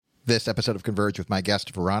This episode of Converge with my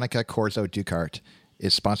guest, Veronica Corzo Ducart,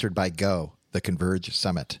 is sponsored by Go, the Converge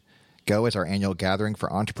Summit. Go is our annual gathering for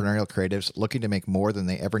entrepreneurial creatives looking to make more than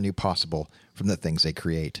they ever knew possible from the things they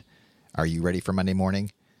create. Are you ready for Monday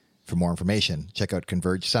morning? For more information, check out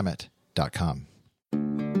convergesummit.com.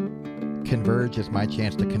 Converge is my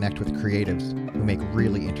chance to connect with creatives who make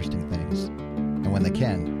really interesting things, and when they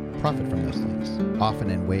can, profit from those things, often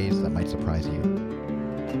in ways that might surprise you.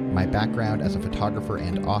 My background as a photographer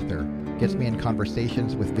and author gets me in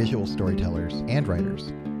conversations with visual storytellers and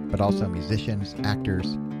writers, but also musicians,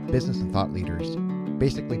 actors, business and thought leaders,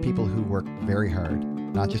 basically people who work very hard,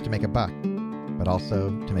 not just to make a buck, but also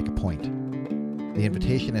to make a point. The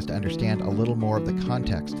invitation is to understand a little more of the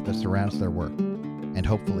context that surrounds their work, and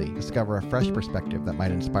hopefully discover a fresh perspective that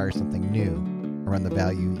might inspire something new around the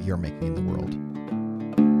value you're making in the world.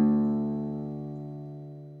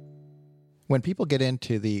 When people get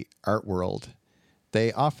into the art world,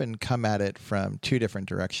 they often come at it from two different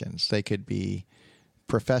directions. They could be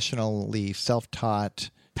professionally self-taught,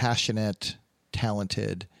 passionate,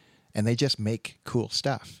 talented, and they just make cool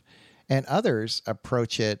stuff. And others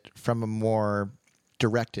approach it from a more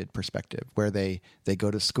directed perspective, where they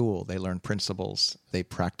go to school, they learn principles, they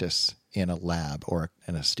practice in a lab or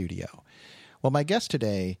in a studio. Well, my guest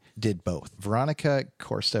today did both. Veronica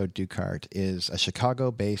Corzo Ducart is a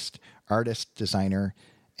Chicago-based artist, designer,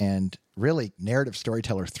 and really narrative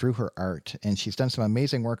storyteller through her art. And she's done some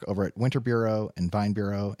amazing work over at Winter Bureau and Vine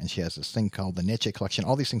Bureau, and she has this thing called the Niche Collection.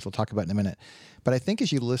 All these things we'll talk about in a minute. But I think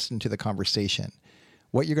as you listen to the conversation,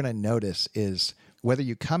 what you're going to notice is whether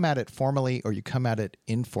you come at it formally or you come at it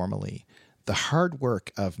informally, the hard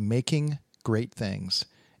work of making great things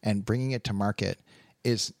and bringing it to market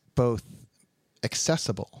is both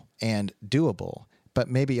accessible and doable, but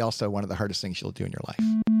maybe also one of the hardest things you'll do in your life.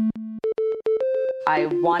 I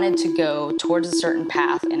wanted to go towards a certain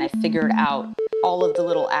path, and I figured out all of the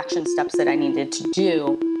little action steps that I needed to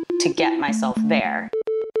do to get myself there.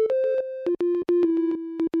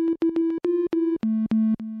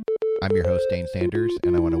 I'm your host, Dane Sanders,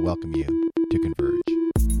 and I want to welcome you to Converge.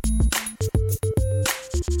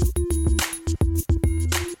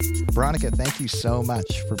 Veronica, thank you so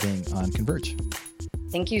much for being on Converge.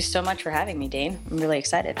 Thank you so much for having me, Dane. I'm really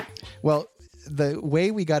excited. Well, the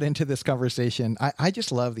way we got into this conversation, I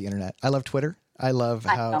just love the internet. I love Twitter. I love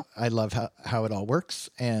how it all works.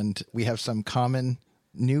 And we have some common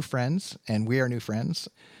new friends, and we are new friends.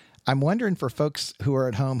 I'm wondering for folks who are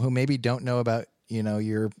at home who maybe don't know about,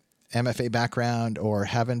 your MFA background or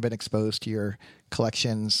haven't been exposed to your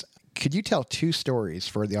collections, could you tell two stories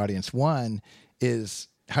for the audience? One is,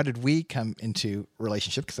 how did we come into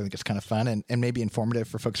relationship? Because I think it's kind of fun and maybe informative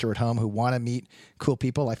for folks who are at home who want to meet cool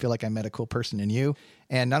people. I feel like I met a cool person in you.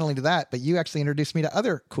 And not only to that, but you actually introduced me to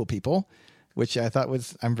other cool people, which I thought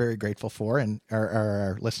I'm very grateful for, and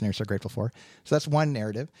our listeners are grateful for. So that's one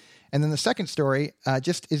narrative. And then the second story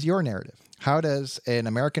just is your narrative. How does an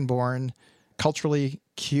American-born, culturally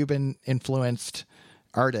Cuban-influenced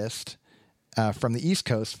artist from the East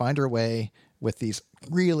Coast find her way with these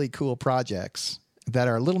really cool projects that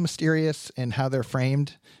are a little mysterious in how they're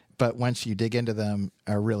framed, but once you dig into them,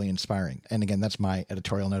 are really inspiring? And again, that's my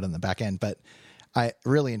editorial note on the back end. But I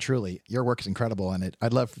really and truly, your work is incredible, and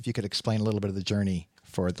I'd love if you could explain a little bit of the journey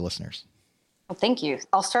for the listeners. Well, thank you.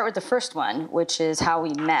 I'll start with the first one, which is how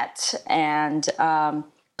we met. And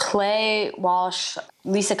Clay Walsh,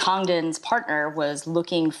 Lisa Congdon's partner, was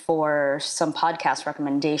looking for some podcast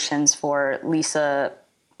recommendations for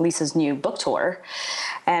Lisa's new book tour,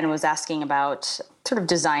 and was asking about sort of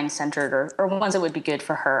design-centered or ones that would be good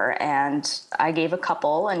for her. And I gave a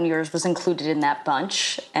couple, and yours was included in that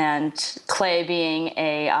bunch. And Clay, being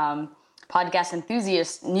a podcast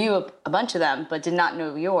enthusiast, knew a bunch of them, but did not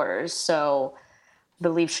know yours. So I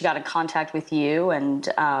believe she got in contact with you, and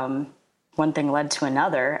one thing led to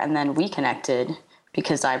another. And then we connected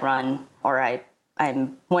because I'm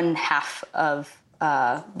one half of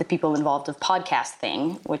the people involved of Podcast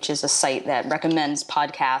Thing, which is a site that recommends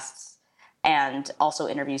podcasts and also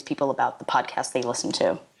interviews people about the podcasts they listen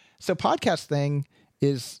to. So Podcast Thing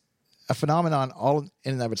is a phenomenon all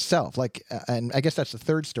in and of itself. And I guess that's the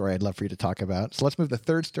third story I'd love for you to talk about. So let's move the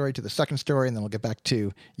third story to the second story, and then we'll get back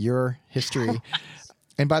to your history.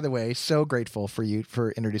 And by the way, so grateful for you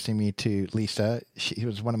for introducing me to Lisa. She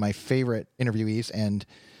was one of my favorite interviewees, and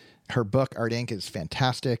her book, Art Inc., is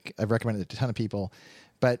fantastic. I've recommended it to a ton of people.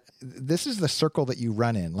 But this is the circle that you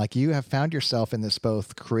run in. Like, you have found yourself in this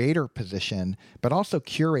both creator position, but also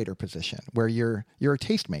curator position, where you're a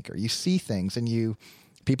tastemaker. You see things, and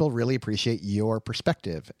people really appreciate your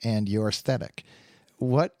perspective and your aesthetic.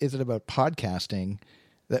 What is it about podcasting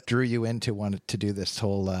that drew you into wanting to do this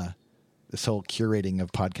whole curating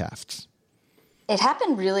of podcasts? It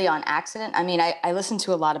happened really on accident. I mean, I listen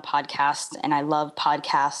to a lot of podcasts, and I love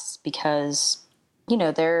podcasts because, you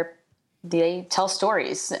know, they tell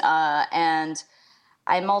stories. And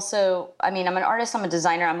I'm also, I mean, I'm an artist, I'm a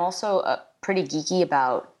designer. I'm also pretty geeky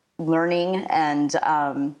about learning and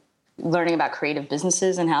learning about creative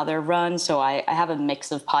businesses and how they're run. So I have a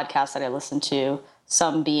mix of podcasts that I listen to,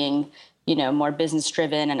 some being, you know, more business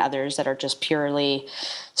driven and others that are just purely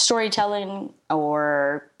storytelling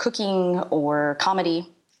or cooking or comedy.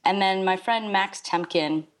 And then my friend Max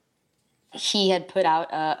Temkin, he had put out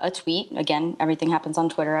a tweet. Again, everything happens on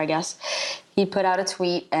Twitter, I guess. He put out a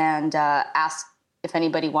tweet and asked if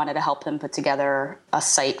anybody wanted to help him put together a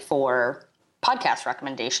site for podcast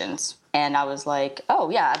recommendations. And I was like,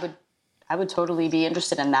 oh yeah, I would totally be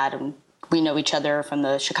interested in that. And we know each other from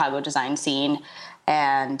the Chicago design scene.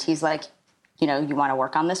 And he's like, you know, you want to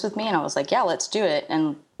work on this with me? And I was like, yeah, let's do it.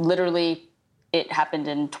 And literally it happened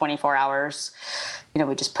in 24 hours. You know,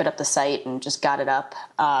 we just put up the site and just got it up.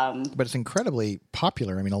 But it's incredibly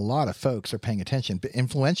popular. I mean, a lot of folks are paying attention, but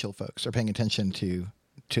influential folks are paying attention to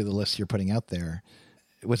the list you're putting out there.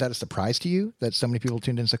 Was that a surprise to you that so many people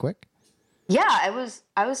tuned in so quick? Yeah, I was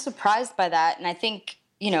surprised by that. And I think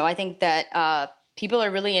that people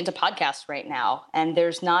are really into podcasts right now, and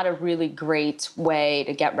there's not a really great way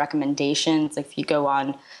to get recommendations. If you go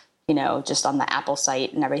on, you know, just on the Apple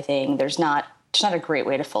site and everything, there's not a great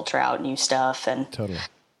way to filter out new stuff. And totally.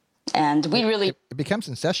 And it becomes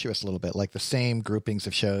incestuous a little bit, like the same groupings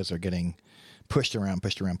of shows are getting pushed around,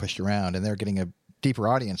 and they're getting a deeper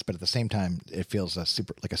audience, but at the same time, it feels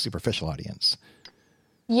like a superficial audience.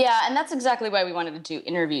 Yeah, and that's exactly why we wanted to do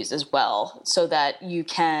interviews as well, so that you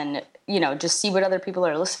can, you know, just see what other people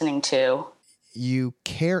are listening to. You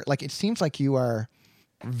care, like it seems like you are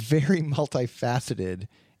very multifaceted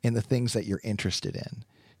in the things that you're interested in.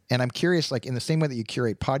 And I'm curious, like in the same way that you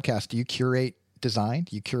curate podcasts, do you curate design?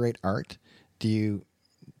 Do you curate art? Do you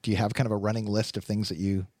have kind of a running list of things that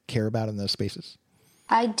you care about in those spaces?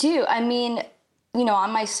 I do. I mean, you know,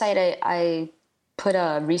 on my site, I put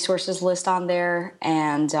a resources list on there,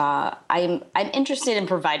 and I'm interested in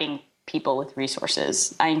providing people with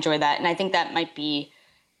resources. I enjoy that, and I think that might be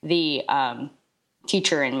the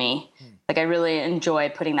teacher in me. Like, I really enjoy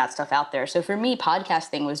putting that stuff out there. So for me,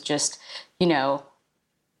 podcasting was just, you know,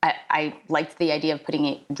 I liked the idea of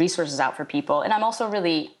putting resources out for people, and I'm also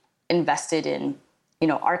really invested in, you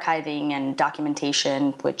know, archiving and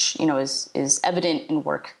documentation, which, you know, is evident in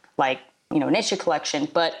work like, you know, an issue collection,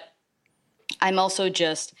 but I'm also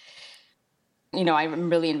just, you know, I'm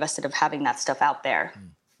really invested of having that stuff out there,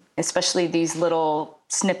 especially these little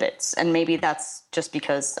snippets. And maybe that's just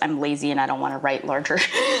because I'm lazy and I don't want to write larger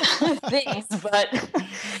things, but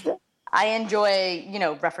I enjoy, you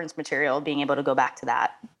know, reference material, being able to go back to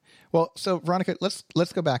that. Well, so Veronica,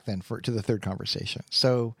 let's go back then to the third conversation.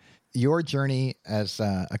 So your journey as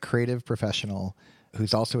a creative professional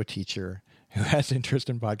who's also a teacher, who has interest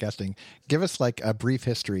in podcasting, give us like a brief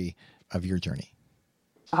history of your journey.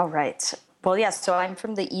 All right. Well, yes. So I'm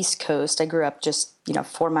from the East Coast. I grew up just,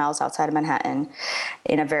 4 miles outside of Manhattan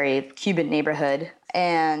in a very Cuban neighborhood.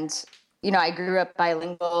 And, I grew up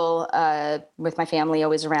bilingual with my family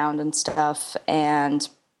always around and stuff. And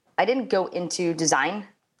I didn't go into design.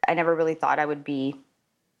 I never really thought I would be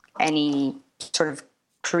any sort of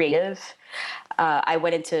creative. I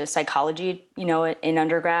went into psychology, in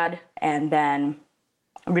undergrad. And then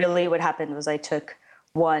really what happened was I took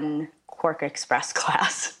one Quark Express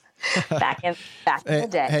class back in the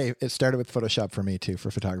day. Hey, it started with Photoshop for me too,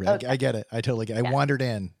 for photography. Okay. I get it. I totally get it. I wandered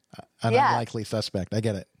in, an unlikely suspect. I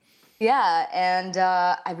get it. Yeah. And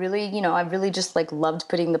I really just loved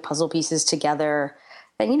putting the puzzle pieces together.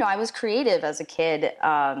 And, I was creative as a kid.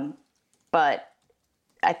 But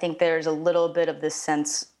I think there's a little bit of this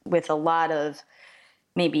sense with a lot of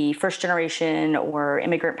maybe first generation or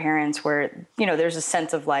immigrant parents where, there's a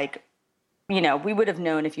sense of we would have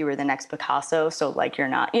known if you were the next Picasso. So you're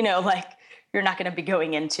not, you're not going to be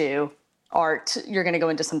going into art. You're going to go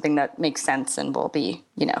into something that makes sense and will be,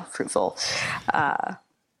 fruitful.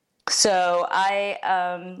 So I,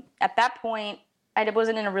 at that point, I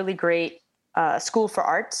wasn't in a really great school for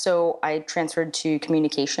art. So I transferred to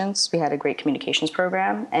communications. We had a great communications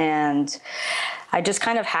program, and I just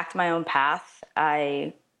kind of hacked my own path.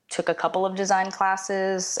 I took a couple of design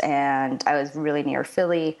classes, and I was really near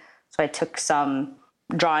Philly. So I took some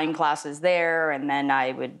drawing classes there, and then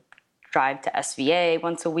I would drive to SVA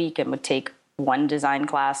once a week and would take one design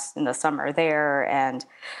class in the summer there. And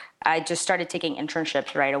I just started taking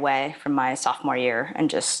internships right away from my sophomore year and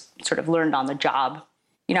just sort of learned on the job.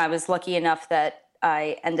 I was lucky enough that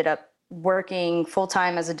I ended up working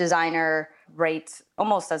full-time as a designer right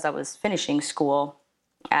almost as I was finishing school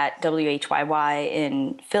at WHYY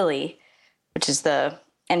in Philly, which is the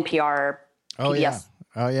NPR Oh, PBS yeah.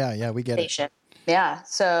 Oh, yeah. Yeah, we get station. it. Yeah.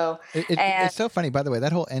 So It's so funny, by the way,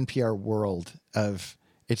 that whole NPR world of,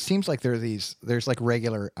 it seems like there's like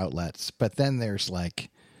regular outlets, but then there's like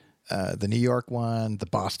the New York one, the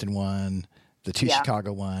Boston one, the two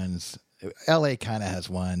Chicago ones. LA kind of has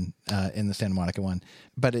one in the Santa Monica one,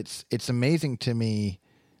 but it's amazing to me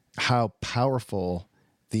how powerful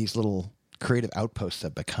these little creative outposts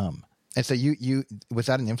have become. And so you was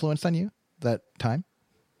that an influence on you that time?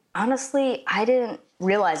 Honestly, I didn't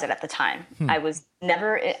realize it at the time. I was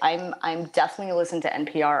never. I'm definitely listen to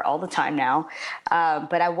NPR all the time now,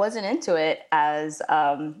 but I wasn't into it as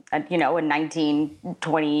a 19,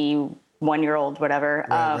 21-year-old, whatever.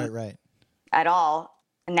 Right. At all.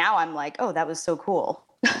 Now I'm like, oh, that was so cool.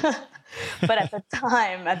 But at the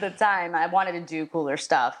time, I wanted to do cooler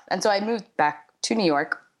stuff, and so I moved back to New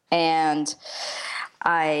York, and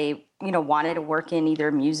I, wanted to work in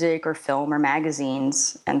either music or film or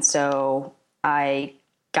magazines. And so I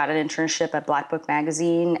got an internship at Black Book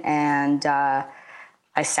Magazine, and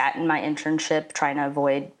I sat in my internship trying to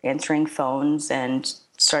avoid answering phones and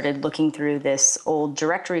started looking through this old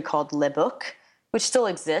directory called Le Book, which still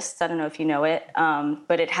exists. I don't know if you know it,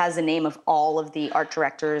 but it has the name of all of the art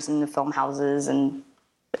directors and the film houses and,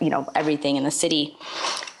 everything in the city.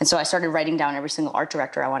 And so I started writing down every single art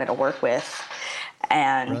director I wanted to work with,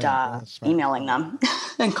 and emailing them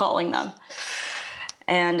and calling them.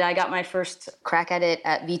 And I got my first crack at it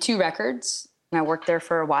at V2 Records, and I worked there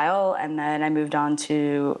for a while, and then I moved on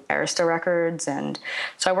to Arista Records. And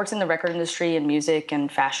so I worked in the record industry and music and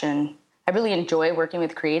fashion. I really enjoy working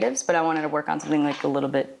with creatives, but I wanted to work on something like a little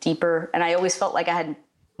bit deeper. And I always felt like I had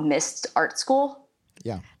missed art school.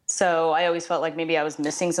 Yeah. So I always felt like maybe I was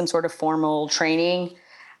missing some sort of formal training.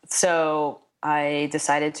 So I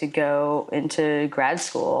decided to go into grad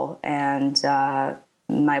school, and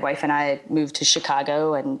my wife and I moved to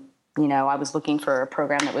Chicago, and, I was looking for a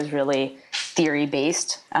program that was really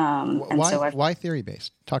theory-based. Why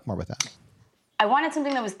theory-based? Talk more about that. I wanted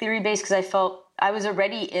something that was theory-based because I felt I was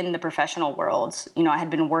already in the professional world. I had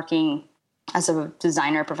been working as a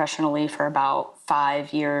designer professionally for about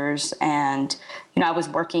 5 years, and, I was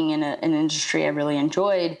working in an industry I really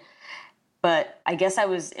enjoyed. But I guess I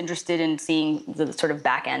was interested in seeing the sort of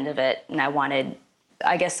back end of it. And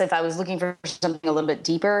I guess if I was looking for something a little bit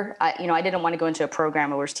deeper, I didn't want to go into a program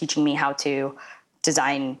where it was teaching me how to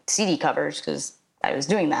design CD covers, because I was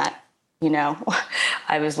doing that.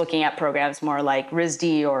 I was looking at programs more like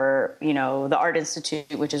RISD or, the Art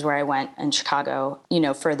Institute, which is where I went in Chicago,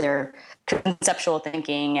 for their conceptual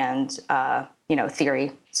thinking and,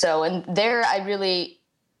 theory. So, and there I really,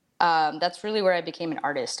 that's really where I became an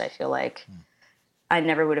artist. I feel like I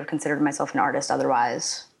never would have considered myself an artist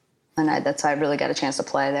otherwise. And that's how I really got a chance to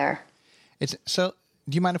play there. So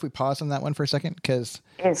do you mind if we pause on that one for a second? Because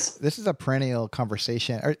this is a perennial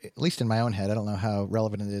conversation, or at least in my own head. I don't know how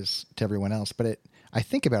relevant it is to everyone else, but I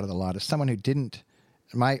think about it a lot as someone who didn't.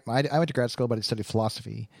 I went to grad school, but I studied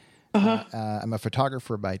philosophy. I'm a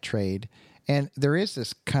photographer by trade. And there is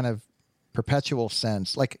this kind of perpetual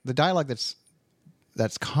sense, like the dialogue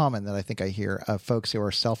that's common that I think I hear of folks who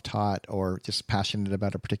are self-taught or just passionate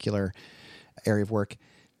about a particular area of work,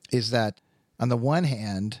 is that on the one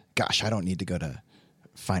hand, gosh, I don't need to go to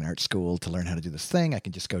fine art school to learn how to do this thing. I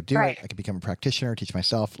can just go do it. I can become a practitioner, teach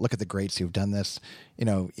myself. Look at the greats who've done this.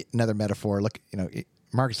 Another metaphor. Look,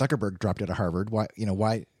 Mark Zuckerberg dropped out of Harvard.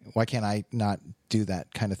 Why can't I not do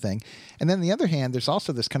that kind of thing? And then on the other hand, there's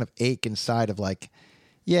also this kind of ache inside of like,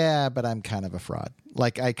 yeah, but I'm kind of a fraud.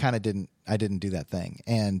 Like I didn't do that thing.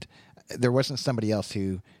 And there wasn't somebody else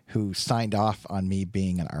who signed off on me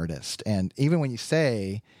being an artist. And even when you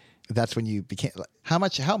say that's when you became,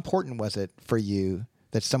 how important was it for you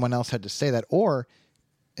that someone else had to say that? Or,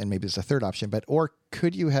 and maybe there's a third option, or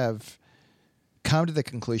could you have come to the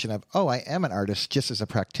conclusion of, oh, I am an artist just as a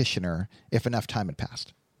practitioner if enough time had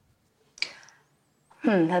passed?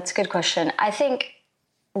 That's a good question. I think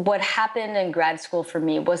what happened in grad school for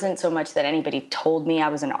me wasn't so much that anybody told me I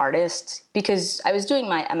was an artist, because I was doing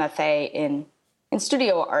my MFA in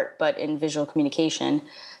studio art, but in visual communication.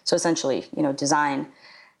 So essentially, design.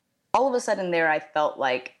 All of a sudden there, I felt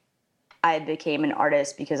like I became an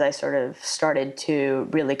artist because I sort of started to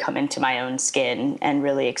really come into my own skin and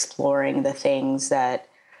really exploring the things that,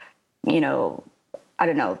 I don't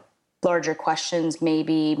know, larger questions,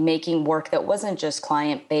 maybe making work that wasn't just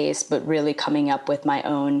client-based, but really coming up with my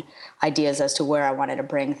own ideas as to where I wanted to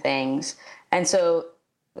bring things. And so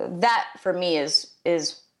that for me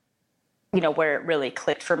is where it really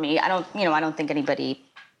clicked for me. I don't think anybody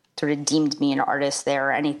sort of deemed me an artist there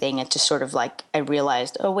or anything. It just sort of like, I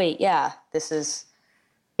realized, oh wait, this is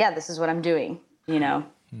what I'm doing,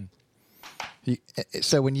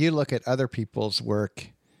 So when you look at other people's work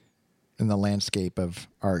in the landscape of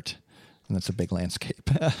art, and that's a big landscape,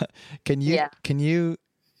 can you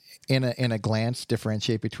in a glance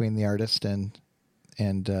differentiate between the artist and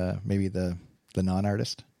maybe the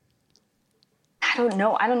non-artist? I don't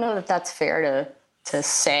know that that's fair to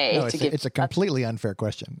say. No, it's a completely unfair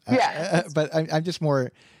question. Yeah. But I'm just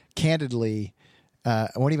more candidly, I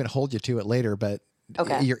won't even hold you to it later, but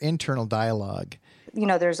okay. Your internal dialogue.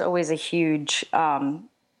 There's always a huge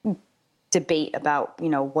debate about,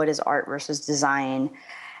 what is art versus design.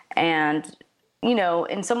 And,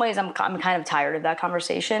 in some ways I'm kind of tired of that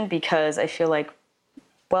conversation, because I feel like,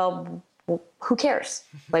 well, who cares?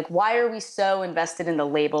 Like, why are we so invested in the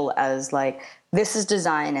label as like, this is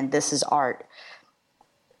design and this is art?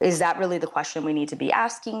 Is that really the question we need to be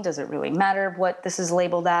asking? Does it really matter what this is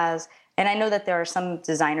labeled as? And I know that there are some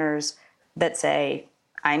designers that say,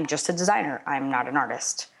 I'm just a designer, I'm not an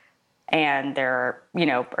artist. And there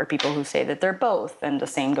are people who say that they're both, and the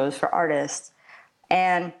same goes for artists.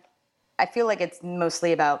 And I feel like it's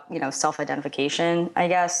mostly about, self-identification, I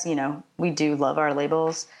guess. We do love our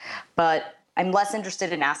labels, but I'm less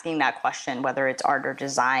interested in asking that question, whether it's art or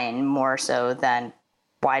design, more so than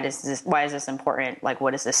why is this important? Like,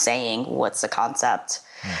 what is this saying? What's the concept?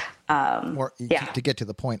 To get to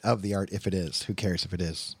the point of the art, if it is, who cares if it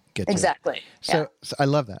is? Exactly. So I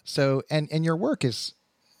love that. So, and your work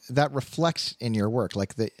that reflects in your work.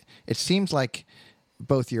 Like it seems like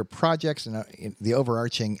both your projects and the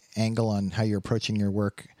overarching angle on how you're approaching your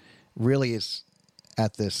work really is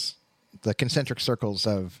at the concentric circles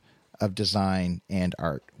of design and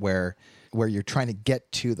art, where you're trying to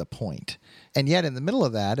get to the point. And yet in the middle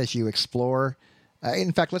of that, as you explore,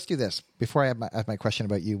 in fact, let's do this before I have my question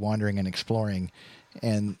about you wandering and exploring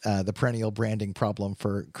and the perennial branding problem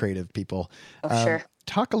for creative people. Sure.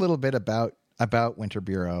 Talk a little bit about Winter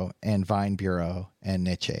Bureau and Vine Bureau and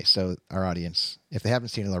Niche, so our audience, if they haven't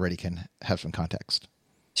seen it already, can have some context.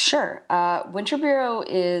 Sure. Winter Bureau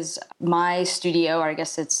is my studio, or I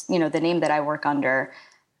guess it's, the name that I work under.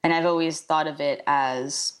 And I've always thought of it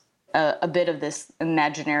as a bit of this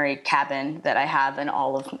imaginary cabin that I have, and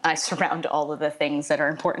I surround all of the things that are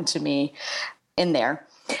important to me in there.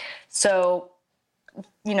 So,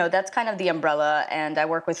 that's kind of the umbrella. And I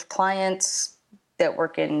work with clients that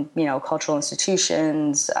work in, cultural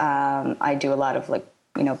institutions. I do a lot of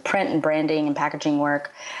print and branding and packaging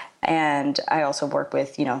work. And I also work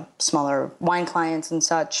with, smaller wine clients and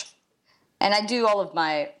such. And I do all of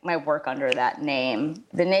my work under that name.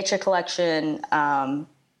 The Nature Collection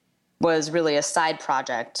was really a side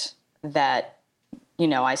project that,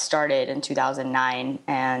 I started in 2009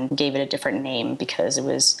 and gave it a different name because it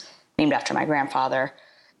was named after my grandfather.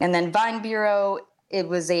 And then Vine Bureau, it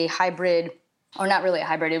was a hybrid, or not really a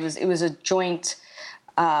hybrid, it was a joint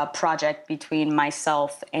project between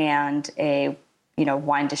myself and a,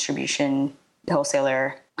 wine distribution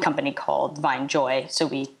wholesaler company called Vine Joy. So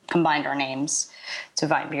we combined our names to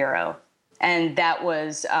Vine Bureau. And that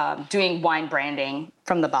was doing wine branding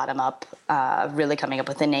from the bottom up, really coming up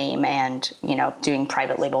with a name and, doing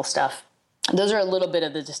private label stuff. Those are a little bit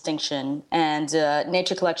of the distinction. And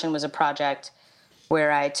Nature Collection was a project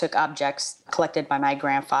where I took objects collected by my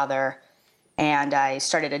grandfather, and I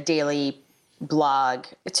started a daily blog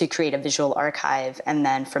to create a visual archive. And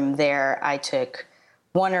then from there, I took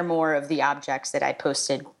one or more of the objects that I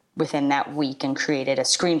posted within that week and created a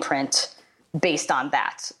screen print based on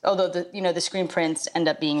that. Although the screen prints end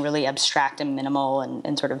up being really abstract and minimal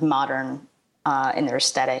and sort of modern in their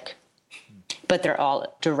aesthetic, but they're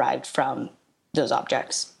all derived from those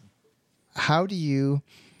objects. How do you,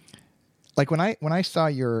 like when I saw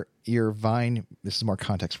your Vine, this is more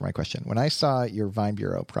context for my question. When I saw your Vine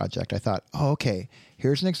Bureau project, I thought, oh, okay,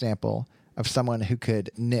 here's an example of someone who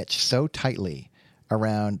could niche so tightly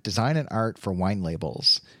around design and art for wine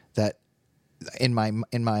labels that in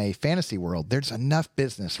my fantasy world, there's enough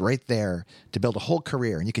business right there to build a whole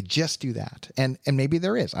career, and you could just do that. And maybe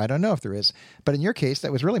there is. I don't know if there is. But in your case,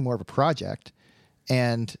 that was really more of a project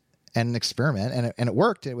and an experiment, and it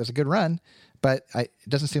worked. It was a good run, but it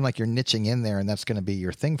doesn't seem like you're niching in there and that's going to be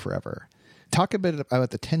your thing forever. Talk a bit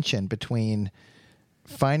about the tension between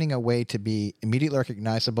finding a way to be immediately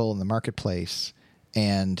recognizable in the marketplace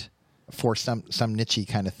and for some niche-y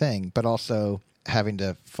kind of thing, but also having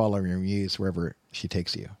to follow your muse wherever she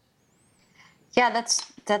takes you. Yeah,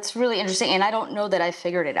 that's really interesting. And I don't know that I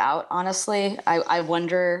figured it out, honestly. I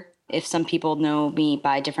wonder if some people know me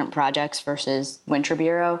by different projects versus Winter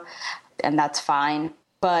Bureau. and that's fine.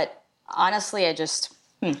 But honestly,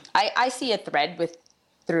 I see a thread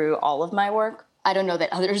through all of my work. I don't know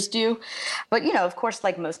that others do, but of course,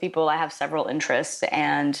 like most people, I have several interests,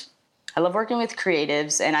 and I love working with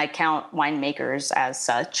creatives, and I count winemakers as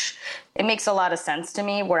such. It makes a lot of sense to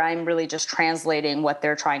me, where I'm really just translating what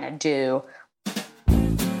they're trying to do.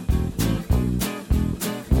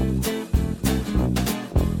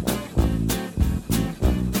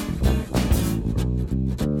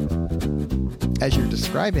 As you're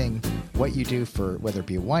describing what you do for whether it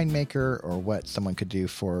be a winemaker or what someone could do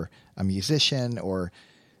for a musician, or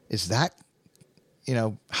is that,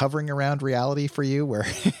 hovering around reality for you, where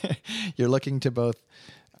you're looking to both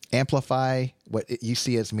amplify what you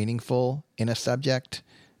see as meaningful in a subject,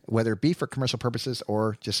 whether it be for commercial purposes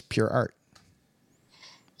or just pure art?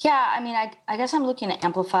 Yeah, I mean, I guess I'm looking to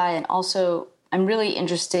amplify, and also I'm really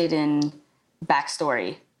interested in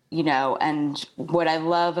backstory, and what I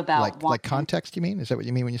love about like context, you mean? Is that what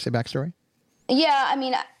you mean when you say backstory? Yeah, I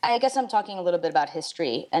mean, I guess I'm talking a little bit about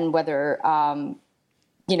history and whether,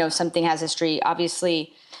 something has history.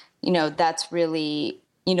 Obviously, that's really,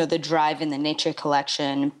 the drive in the Nature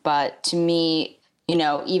collection. But to me,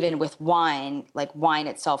 even with wine, like wine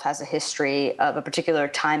itself has a history of a particular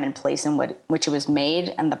time and place in which it was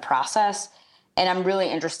made and the process. And I'm really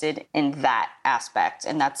interested in that aspect.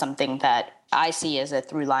 And that's something that I see as a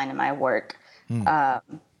through line in my work.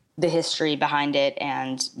 The history behind it,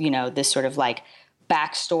 and this sort of like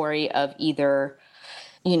backstory of either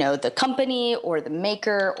the company or the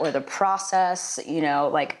maker or the process.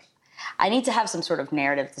 Like I need to have some sort of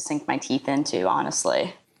narrative to sink my teeth into,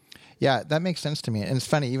 honestly. Yeah, that makes sense to me. And it's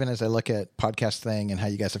funny, even as I look at Podcast Thing and how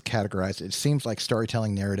you guys have categorized it, it seems like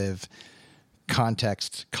storytelling, narrative,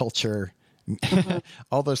 context, culture,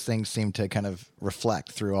 all those things seem to kind of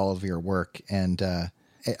reflect through all of your work. And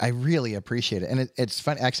I really appreciate it. And it's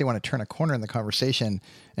fun. I actually want to turn a corner in the conversation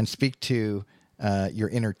and speak to your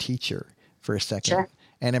inner teacher for a second. Sure.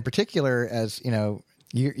 And in particular, as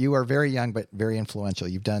you are very young, but very influential.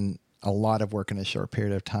 You've done a lot of work in a short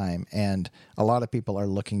period of time. And a lot of people are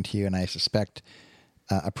looking to you, and I suspect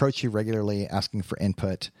approach you regularly asking for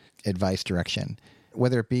input, advice, direction,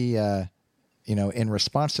 whether it be in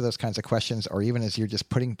response to those kinds of questions, or even as you're just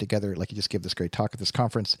putting together, like you just gave this great talk at this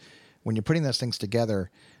conference, when you're putting those things together,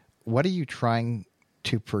 what are you trying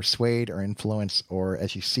to persuade or influence, or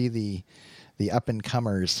as you see the up and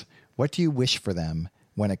comers, what do you wish for them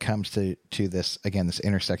when it comes to this, again, this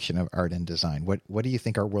intersection of art and design? What do you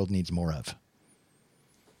think our world needs more of?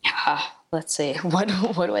 Let's see. What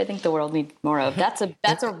do I think the world needs more of? That's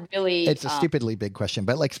a really it's a stupidly big question,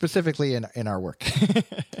 but like specifically in our work.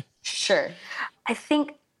 Sure. I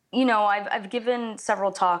think I've given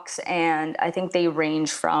several talks, and I think they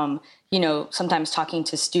range from, sometimes talking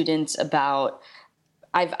to students about,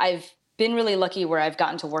 I've been really lucky where I've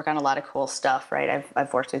gotten to work on a lot of cool stuff, right?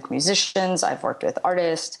 I've worked with musicians, I've worked with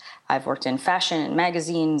artists, I've worked in fashion and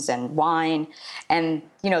magazines and wine. And,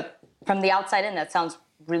 from the outside in, that sounds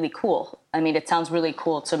really cool. I mean, it sounds really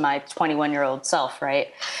cool to my 21-year-old self, right?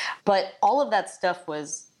 But all of that stuff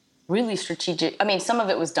was really strategic. I mean, some of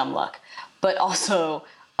it was dumb luck, but also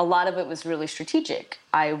a lot of it was really strategic.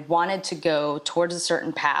 I wanted to go towards a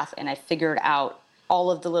certain path, and I figured out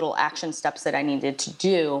all of the little action steps that I needed to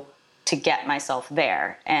do to get myself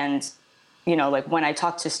there. And, like when I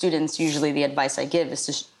talk to students, usually the advice I give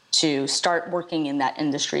is to start working in that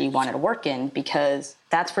industry you wanted to work in, because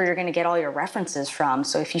that's where you're going to get all your references from.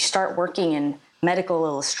 So if you start working in medical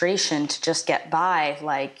illustration to just get by,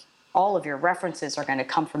 like all of your references are going to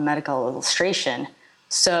come from medical illustration.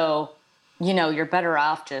 So you're better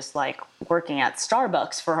off just like working at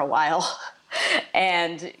Starbucks for a while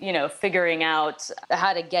and, figuring out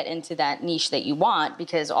how to get into that niche that you want,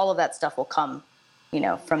 because all of that stuff will come,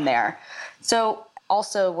 from there. So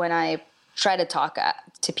also when I try to talk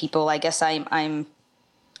to people, I guess I'm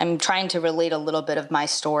trying to relate a little bit of my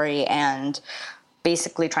story, and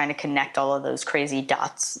basically trying to connect all of those crazy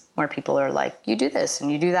dots where people are like, you do this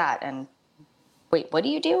and you do that. And wait, what do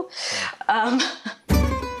you do?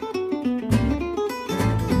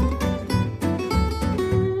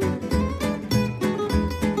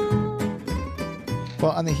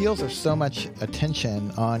 Well, on the heels of so much attention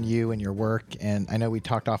on you and your work, and I know we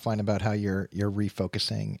talked offline about how you're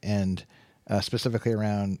refocusing, and specifically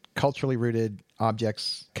around culturally rooted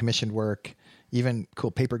objects, commissioned work, even cool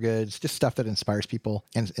paper goods, just stuff that inspires people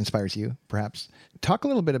and inspires you, perhaps. Talk a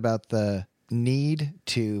little bit about the need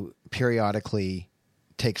to periodically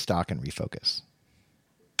take stock and refocus.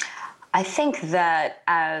 I think that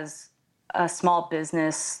as a small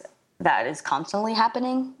business, that is constantly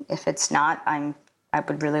happening. If it's not, I'm I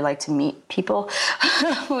would really like to meet people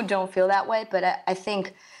who don't feel that way. But I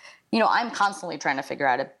think, I'm constantly trying to figure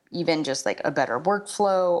out even just like a better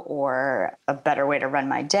workflow or a better way to run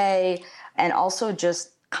my day. And also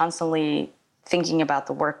just constantly thinking about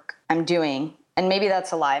the work I'm doing. And maybe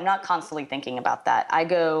that's a lie. I'm not constantly thinking about that. I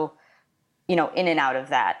go, in and out of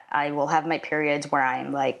that. I will have my periods where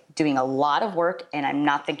I'm like doing a lot of work and I'm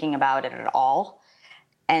not thinking about it at all.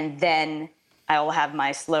 And then I will have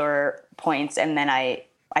my slower points and then I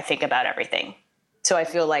think about everything. So I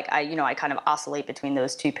feel like I kind of oscillate between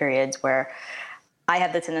those two periods where I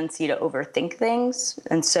have the tendency to overthink things.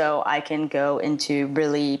 And so I can go into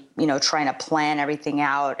really, trying to plan everything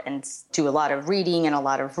out and do a lot of reading and a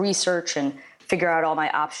lot of research and figure out all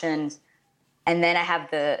my options. And then I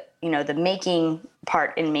have the making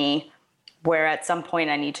part in me where at some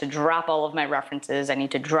point I need to drop all of my references. I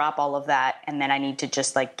need to drop all of that. And then I need to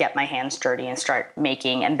just like get my hands dirty and start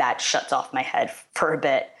making. And that shuts off my head for a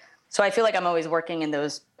bit. So I feel like I'm always working in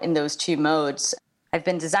those two modes. I've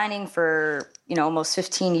been designing for, almost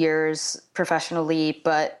 15 years professionally,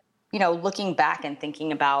 but, looking back and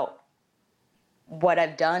thinking about what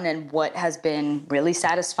I've done and what has been really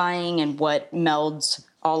satisfying and what melds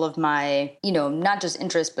all of my, not just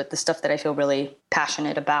interest, but the stuff that I feel really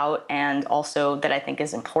passionate about and also that I think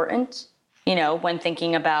is important, when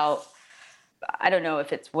thinking about, I don't know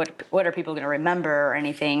if it's what are people going to remember or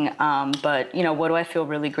anything, but, what do I feel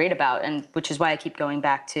really great about? And which is why I keep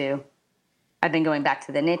I've been going back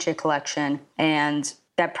to the Nietzsche collection. And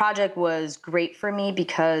that project was great for me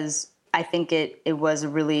because I think it was a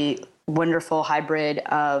really wonderful hybrid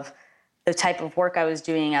of the type of work I was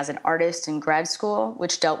doing as an artist in grad school,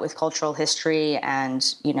 which dealt with cultural history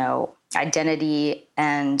and, identity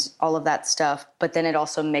and all of that stuff. But then it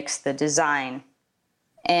also mixed the design.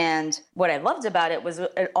 And what I loved about it was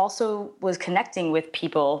it also was connecting with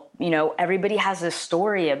people. Everybody has a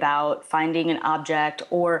story about finding an object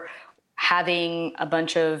or having a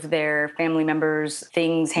bunch of their family members'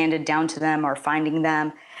 things handed down to them or finding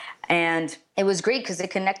them. And it was great because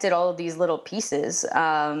it connected all of these little pieces.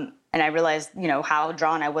 And I realized, how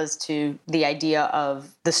drawn I was to the idea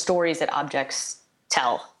of the stories that objects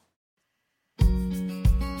tell.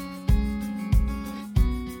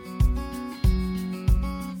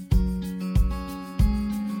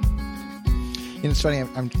 It's funny.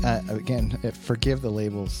 I'm again, forgive the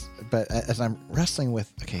labels, but as I'm wrestling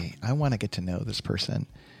with, okay, I want to get to know this person,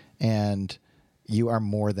 and you are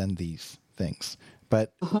more than these things.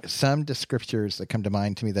 But some descriptors that come to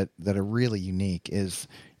mind to me that are really unique is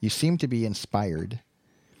you seem to be inspired,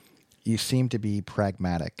 you seem to be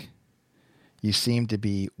pragmatic, you seem to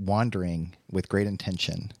be wandering with great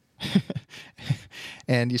intention,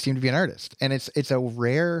 and you seem to be an artist. And it's a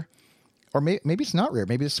rare, or maybe it's not rare.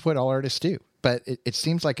 Maybe this is what all artists do. But it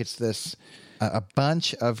seems like it's this a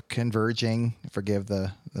bunch of converging. Forgive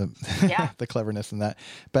the the cleverness in that,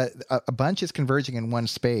 but a bunch is converging in one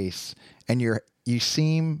space, and you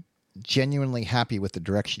seem genuinely happy with the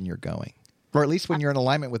direction you're going, or at least when you're in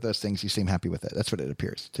alignment with those things, you seem happy with it. That's what it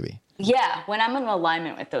appears to be. Yeah, when I'm in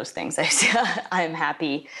alignment with those things, I'm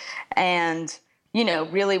happy, and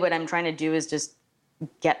really what I'm trying to do is just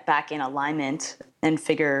get back in alignment and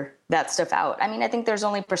figure that stuff out. I mean, I think there's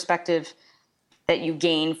only perspective that you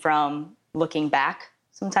gain from looking back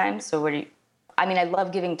sometimes. So I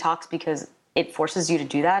love giving talks because it forces you to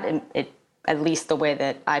do that. And it, at least the way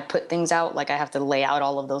that I put things out, like I have to lay out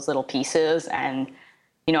all of those little pieces and,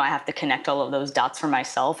 I have to connect all of those dots for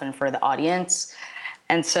myself and for the audience.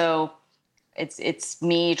 And so it's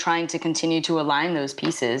me trying to continue to align those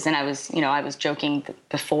pieces. And I was joking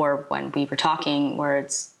before when we were talking where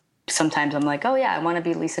it's, sometimes I'm like, oh yeah, I want to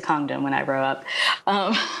be Lisa Congdon when I grow up.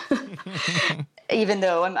 Even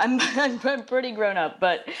though I'm pretty grown up,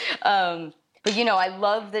 but I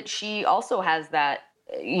love that she also has that,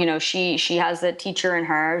 she has that teacher in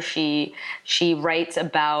her. She writes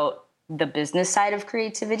about the business side of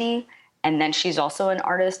creativity, and then she's also an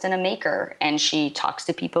artist and a maker, and she talks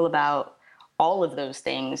to people about all of those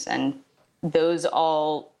things, and those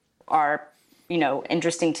all are,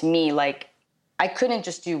 interesting to me. Like, I couldn't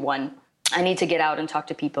just do one. I need to get out and talk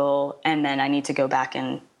to people, and then I need to go back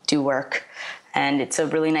and do work. And it's a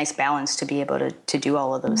really nice balance to be able to do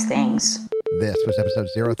all of those things. This was episode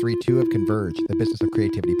 032 of Converge, the Business of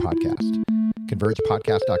Creativity podcast.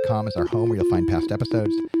 ConvergePodcast.com is our home where you'll find past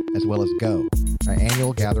episodes, as well as Go, our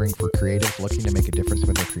annual gathering for creatives looking to make a difference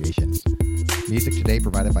with their creations. Music today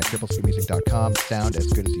provided by triplesmusic.com, sound as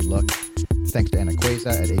good as you look. Thanks to Anna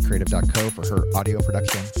Queza at acreative.co for her audio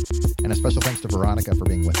production. And a special thanks to Veronica for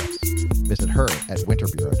being with us. Visit her at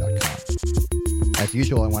winterbureau.com. As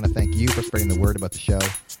usual, I want to thank you for spreading the word about the show,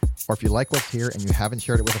 Or if you like what's here and you haven't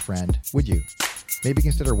shared it with a friend, would you? Maybe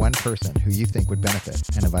consider one person who you think would benefit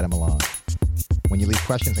and invite them along. When you leave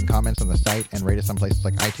questions and comments on the site and rate us on places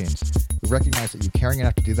like iTunes, we recognize that you caring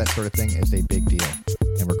enough to do that sort of thing is a big deal,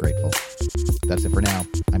 and we're grateful. That's it for now.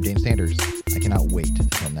 I'm Dane Sanders. I cannot wait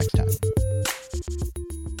until next time.